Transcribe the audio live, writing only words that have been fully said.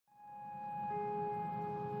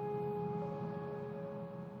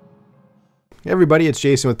Everybody, it's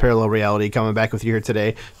Jason with Parallel Reality coming back with you here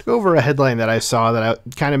today to go over a headline that I saw that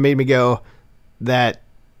kind of made me go, that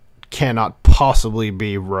cannot possibly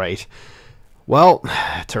be right. Well,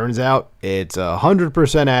 turns out it's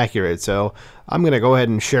 100% accurate, so I'm going to go ahead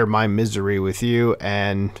and share my misery with you,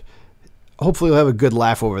 and hopefully you'll have a good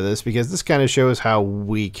laugh over this, because this kind of shows how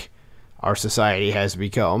weak our society has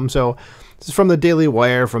become. So this is from the Daily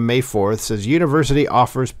Wire from May 4th. It says, university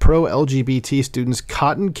offers pro-LGBT students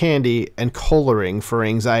cotton candy and coloring for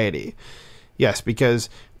anxiety. Yes, because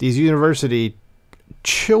these university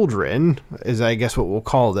children, is I guess what we'll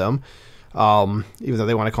call them, even though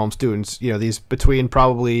they want to call them students, these between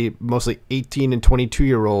probably mostly 18 and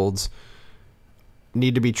 22-year-olds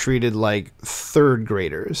need to be treated like third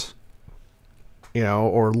graders,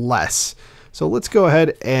 or less. So let's go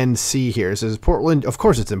ahead and see here. It says Portland, of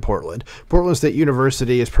course it's in Portland. Portland State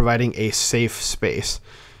University is providing a safe space.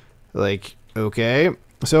 Okay.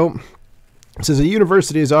 So it says a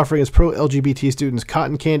university is offering its pro-LGBT students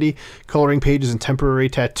cotton candy, coloring pages, and temporary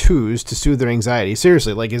tattoos to soothe their anxiety.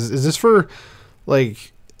 Seriously, is this for,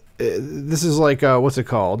 this is what's it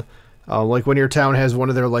called? Like when your town has one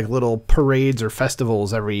of their little parades or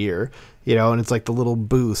festivals every year, and it's like the little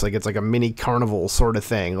booths, it's like a mini carnival sort of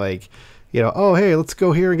thing. Oh, hey, let's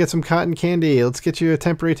go here and get some cotton candy. Let's get you a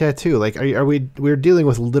temporary tattoo. We're dealing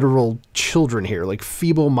with literal children here,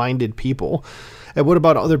 feeble-minded people. And what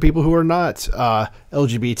about other people who are not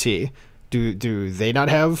LGBT? Do they not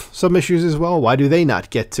have some issues as well? Why do they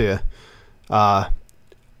not get to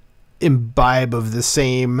imbibe of the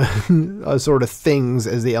same sort of things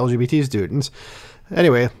as the LGBT students?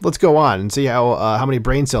 Anyway, let's go on and see how many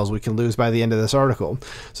brain cells we can lose by the end of this article.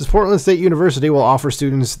 It says Portland State University will offer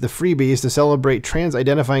students the freebies to celebrate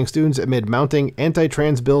trans-identifying students amid mounting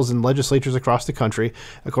anti-trans bills in legislatures across the country,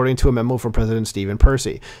 according to a memo from President Stephen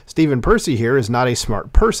Percy. Stephen Percy here is not a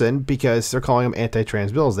smart person because they're calling them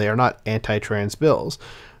anti-trans bills. They are not anti-trans bills.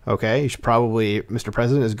 Okay, you should probably, Mr.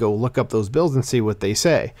 President, is go look up those bills and see what they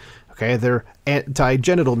say. Okay, they're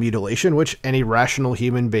anti-genital mutilation, which any rational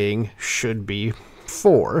human being should be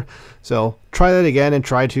for. So try that again and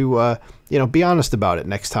try to be honest about it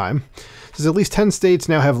next time. It says at least 10 states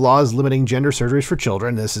now have laws limiting gender surgeries for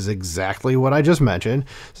children. This is exactly what I just mentioned.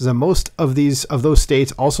 It says that most of those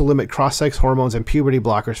states also limit cross-sex hormones and puberty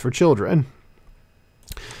blockers for children.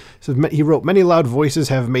 So he wrote, many loud voices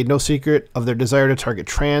have made no secret of their desire to target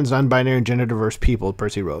trans, non-binary, and gender-diverse people,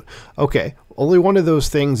 Percy wrote. Okay, only one of those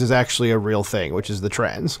things is actually a real thing, which is the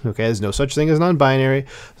trans. Okay, there's no such thing as non-binary.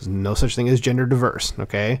 There's no such thing as gender-diverse.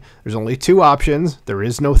 Okay, there's only two options. There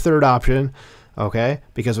is no third option. Okay,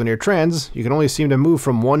 because when you're trans, you can only seem to move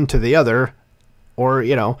from one to the other, or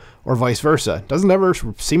vice versa. Doesn't ever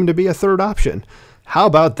seem to be a third option. How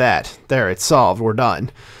about that? There, it's solved. We're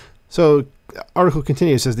done. So article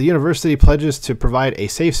continues, says the university pledges to provide a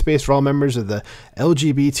safe space for all members of the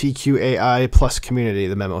LGBTQAI plus community,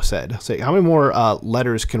 the memo said. So how many more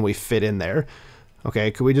letters can we fit in there?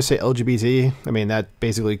 Okay, could we just say LGBT? I mean, that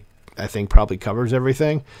basically, I think, probably covers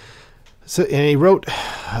everything. So, and he wrote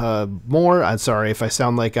more. I'm sorry if I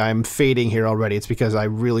sound like I'm fading here already. It's because I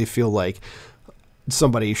really feel like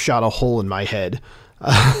somebody shot a hole in my head.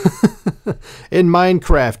 In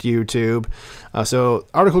Minecraft, YouTube. So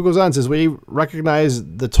article goes on, says we recognize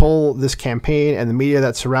the toll this campaign and the media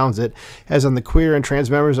that surrounds it has on the queer and trans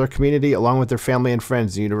members of our community along with their family and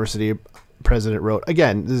friends, the university president wrote.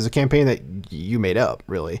 Again, this is a campaign that you made up,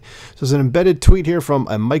 really. So there's an embedded tweet here from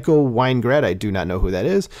a Michael Weingrad. I do not know who that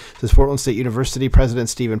is. It says Portland State University President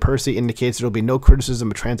Stephen Percy indicates there will be no criticism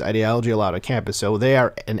of trans ideology allowed on campus. So they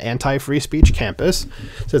are an anti-free speech campus.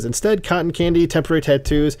 It says instead, cotton candy, temporary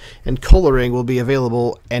tattoos, and coloring will be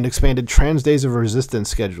available, and expanded trans days of resistance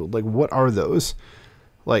scheduled. What are those?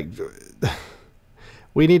 We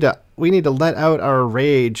need to let out our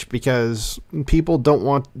rage because people don't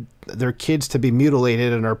want their kids to be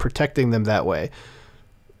mutilated and are protecting them that way.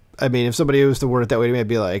 I mean, if somebody was to word it that way to me, I'd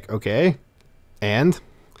be like, okay, and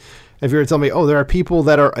if you were to tell me, oh, there are people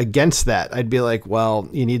that are against that, I'd be like, well,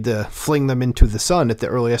 you need to fling them into the sun at the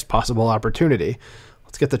earliest possible opportunity.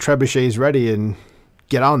 Let's get the trebuchets ready and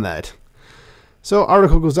get on that. So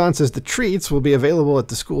article goes on, says the treats will be available at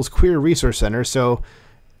the school's Queer Resource Center. So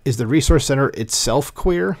is the Resource Center itself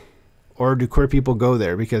queer? Or do queer people go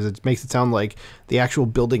there? Because it makes it sound like the actual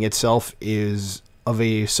building itself is of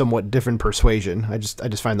a somewhat different persuasion. I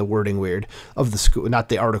just find the wording weird of the school, not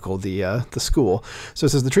the article, the school. So it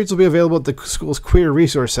says the treats will be available at the school's Queer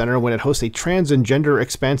Resource Center when it hosts a trans and gender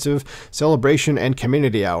expansive celebration and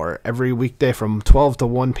community hour every weekday from 12 to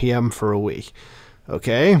 1 p.m. for a week.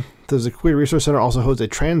 Okay. The Queer Resource Center also hosts a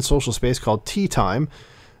trans social space called Tea Time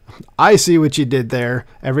I see what you did there.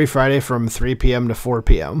 Every Friday from 3 p.m. to 4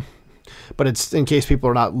 p.m. But it's in case people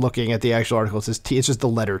are not looking at the actual article. It's just the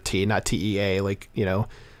letter T, not TEA, like, you know,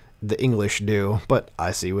 the English do. But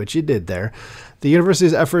I see what you did there. The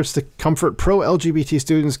university's efforts to comfort pro-LGBT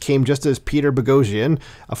students came just as Peter Boghossian,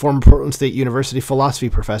 a former Portland State University philosophy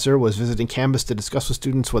professor, was visiting campus to discuss with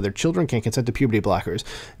students whether children can consent to puberty blockers.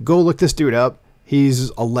 Go look this dude up. He's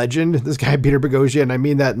a legend, this guy, Peter Boghossian, and I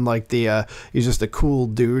mean that in like the, he's just a cool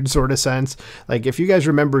dude sort of sense. Like, if you guys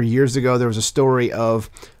remember years ago, there was a story of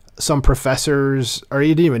some professors, or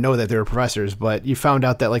you didn't even know that they were professors, but you found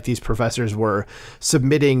out that like these professors were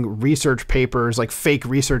submitting research papers, like fake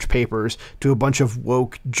research papers, to a bunch of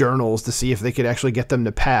woke journals to see if they could actually get them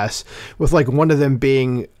to pass, with like one of them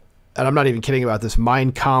being, and I'm not even kidding about this,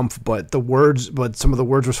 Mein Kampf, but some of the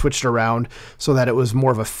words were switched around so that it was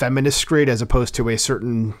more of a feminist screed as opposed to a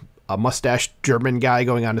certain mustached German guy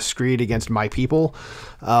going on a screed against my people.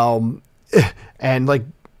 And like,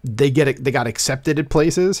 they got accepted at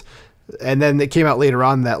places, and then it came out later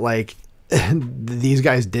on that like these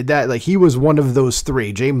guys did that. Like, he was one of those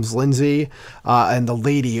three, James Lindsay, and the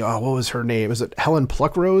lady, what was her name? Was it Helen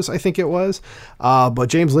Pluckrose? I think it was. But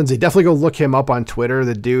James Lindsay, definitely go look him up on Twitter.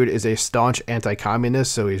 The dude is a staunch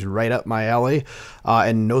anti-communist, so he's right up my alley,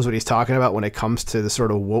 and knows what he's talking about when it comes to the sort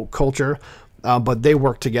of woke culture. But they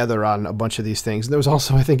work together on a bunch of these things. And there was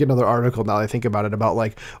also, I think, another article, now that I think about it, about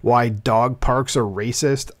like why dog parks are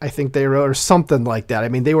racist. I think they wrote, or something like that. I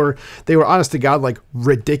mean, they were honest to God, like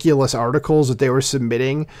ridiculous articles that they were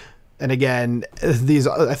submitting. And again,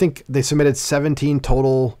 I think they submitted 17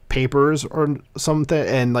 total papers or something,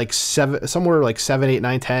 and like somewhere like 7, 8,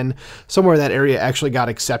 9, 10, somewhere in that area actually got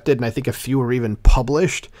accepted. And I think a few were even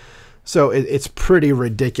published. So it's pretty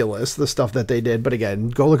ridiculous, the stuff that they did. But again,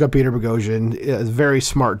 go look up Peter Boghossian. A very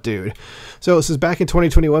smart dude. So this is back in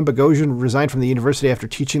 2021. Boghossian resigned from the university after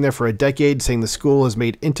teaching there for a decade, saying the school has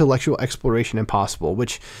made intellectual exploration impossible,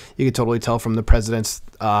 which you can totally tell from the president's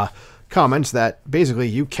comments that basically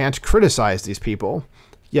you can't criticize these people.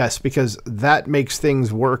 Yes, because that makes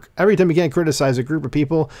things work. Every time you can't criticize a group of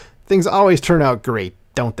people, things always turn out great,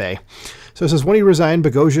 don't they? So it says, when he resigned,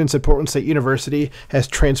 Boghossian said Portland State University has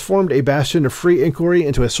transformed a bastion of free inquiry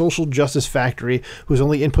into a social justice factory whose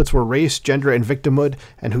only inputs were race, gender, and victimhood,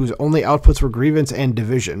 and whose only outputs were grievance and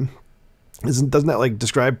division. Doesn't that like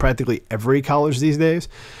describe practically every college these days?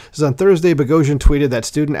 So on Thursday, Boghossian tweeted that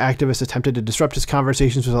student activists attempted to disrupt his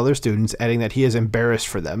conversations with other students, adding that he is embarrassed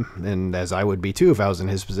for them, and as I would be too if I was in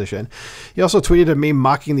his position. He also tweeted a meme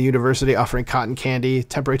mocking the university, offering cotton candy,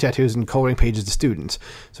 temporary tattoos, and coloring pages to students.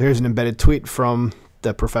 So here's an embedded tweet from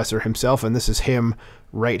the professor himself, and this is him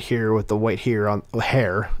right here with the white hair on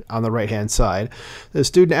the right hand side. The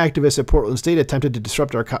student activists at Portland State attempted to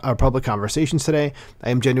disrupt our public conversations today. I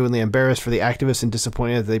am genuinely embarrassed for the activists and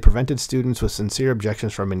disappointed that they prevented students with sincere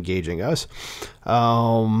objections from engaging us.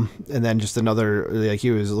 And then just another, like,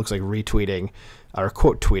 looks like retweeting or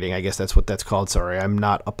quote tweeting, I guess that's what that's called. Sorry, I'm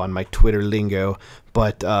not up on my Twitter lingo,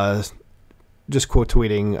 but just quote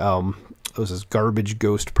tweeting this garbage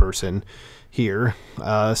ghost person here.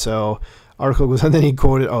 So article goes on, then he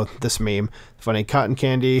quoted, this meme, funny cotton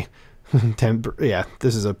candy. Yeah,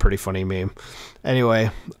 this is a pretty funny meme. Anyway,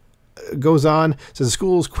 goes on, says the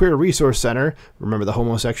school's Queer Resource Center, remember the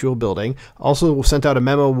homosexual building, also sent out a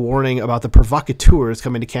memo warning about the provocateurs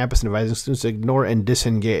coming to campus and advising students to ignore and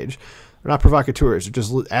disengage. They're not provocateurs, they're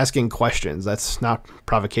just asking questions. That's not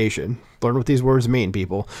provocation. Learn what these words mean,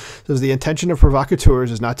 people. So the intention of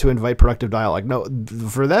provocateurs is not to invite productive dialogue. No,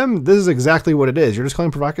 for them, this is exactly what it is. You're just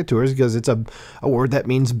calling provocateurs because it's a word that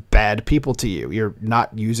means bad people to you. You're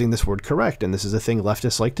not using this word correct, and this is a thing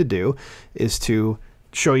leftists like to do, is to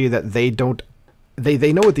show you that they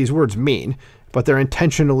know what these words mean, but they're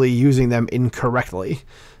intentionally using them incorrectly.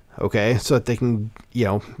 Okay, so that they can,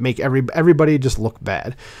 make everybody just look bad.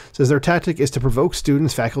 It says their tactic is to provoke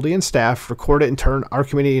students, faculty, and staff, record it, and turn our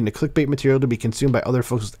community into clickbait material to be consumed by other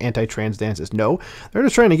folks with anti-trans stances. No, they're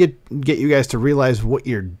just trying to get you guys to realize what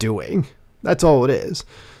you're doing. That's all it is.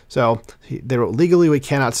 So they wrote, legally we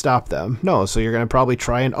cannot stop them. No, so you're going to probably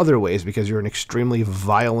try in other ways because you're an extremely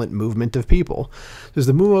violent movement of people. Does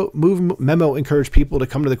the memo encourage people to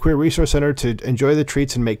come to the Queer Resource Center to enjoy the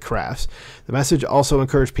treats and make crafts? The message also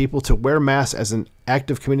encouraged people to wear masks as an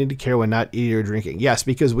act of community care when not eating or drinking. Yes,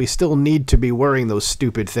 because we still need to be wearing those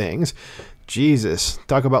stupid things. Jesus,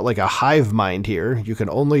 talk about like a hive mind here. You can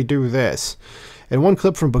only do this. In one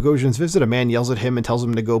clip from Boghossian's visit, a man yells at him and tells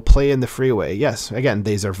him to go play in the freeway. Yes, again,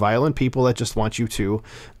 these are violent people that just want you to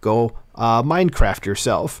go Minecraft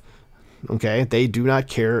yourself. Okay, they do not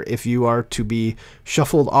care if you are to be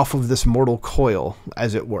shuffled off of this mortal coil,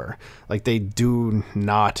 as it were. Like, they do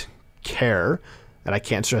not care, and I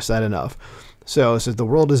can't stress that enough. So it says the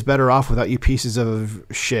world is better off without you pieces of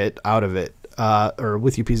shit out of it. Or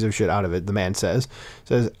with you pieces of shit out of it, the man says.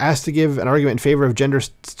 Says, asked to give an argument in favor of gender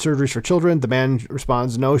surgeries for children, the man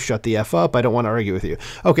responds, no, shut the F up. I don't want to argue with you.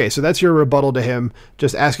 Okay, so that's your rebuttal to him.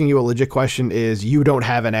 Just asking you a legit question is you don't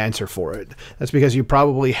have an answer for it. That's because you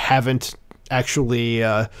probably haven't actually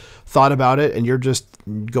thought about it, and you're just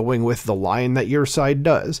going with the line that your side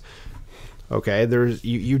does. Okay,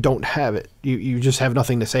 you don't have it. You just have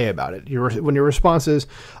nothing to say about it. When your response is,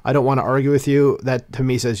 I don't want to argue with you, that to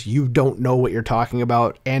me says you don't know what you're talking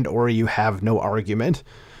about, and or you have no argument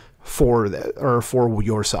for that or for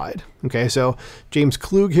your side. Okay, so James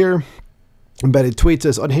Klug here, embedded tweet,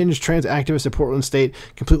 says, unhinged trans activist in Portland State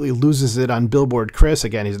completely loses it on Billboard Chris.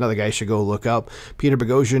 Again, he's another guy you should go look up. Peter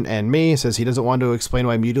Boghossian and me says he doesn't want to explain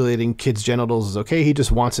why mutilating kids' genitals is okay. He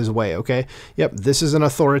just wants his way, okay? Yep, this is an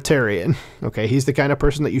authoritarian, okay? He's the kind of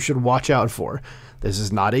person that you should watch out for. This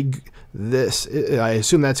is not I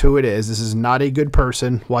assume that's who it is. This is not a good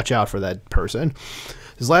person. Watch out for that person.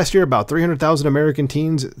 This last year, about 300,000 American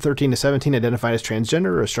teens 13 to 17 identified as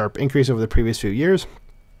transgender, a sharp increase over the previous few years.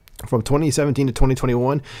 From 2017 to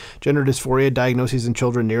 2021, gender dysphoria diagnoses in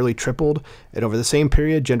children nearly tripled, and over the same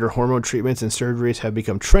period, gender hormone treatments and surgeries have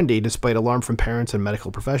become trendy despite alarm from parents and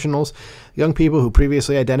medical professionals. Young people who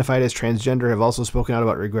previously identified as transgender have also spoken out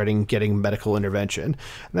about regretting getting medical intervention. And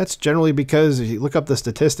that's generally because, if you look up the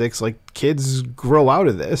statistics, like, kids grow out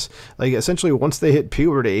of this. Like, essentially, once they hit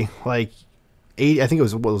puberty, like, I think it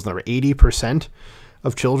was, what was the number, 80%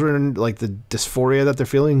 of children, like, the dysphoria that they're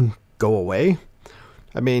feeling go away.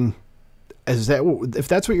 I mean, if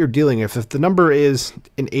that's what you're dealing with, if the number is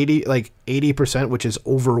 80%, which is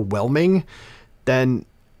overwhelming, then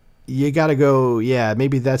you got to go, yeah,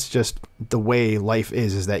 maybe that's just the way life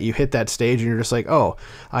is that you hit that stage and you're just like, oh,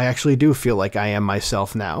 I actually do feel like I am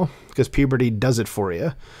myself now, because puberty does it for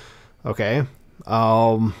you. Okay.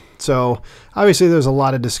 So obviously there's a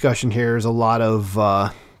lot of discussion here. There's a lot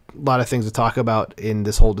of things to talk about in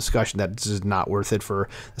this whole discussion that is not worth it for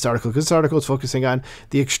this article, because this article is focusing on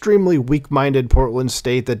the extremely weak-minded Portland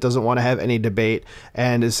State that doesn't want to have any debate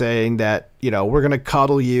and is saying that, you know, we're going to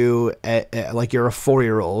coddle you like you're a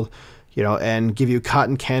 4-year-old, you know, and give you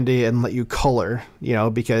cotton candy and let you color, you know,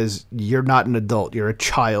 because you're not an adult, you're a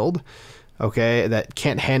child, okay, that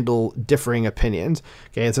can't handle differing opinions.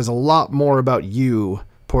 Okay, it says a lot more about you,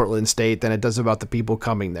 Portland State, than it does about the people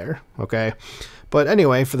coming there, okay? But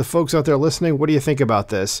anyway, for the folks out there listening, what do you think about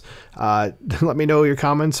this? Let me know your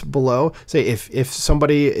comments below. Say if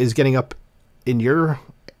somebody is getting up in your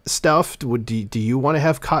stuff, do you want to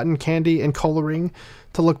have cotton candy and coloring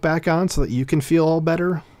to look back on so that you can feel all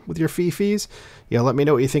better with your fifis? You know, let me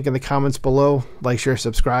know what you think in the comments below. Like, share,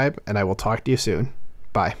 subscribe, and I will talk to you soon.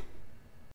 Bye.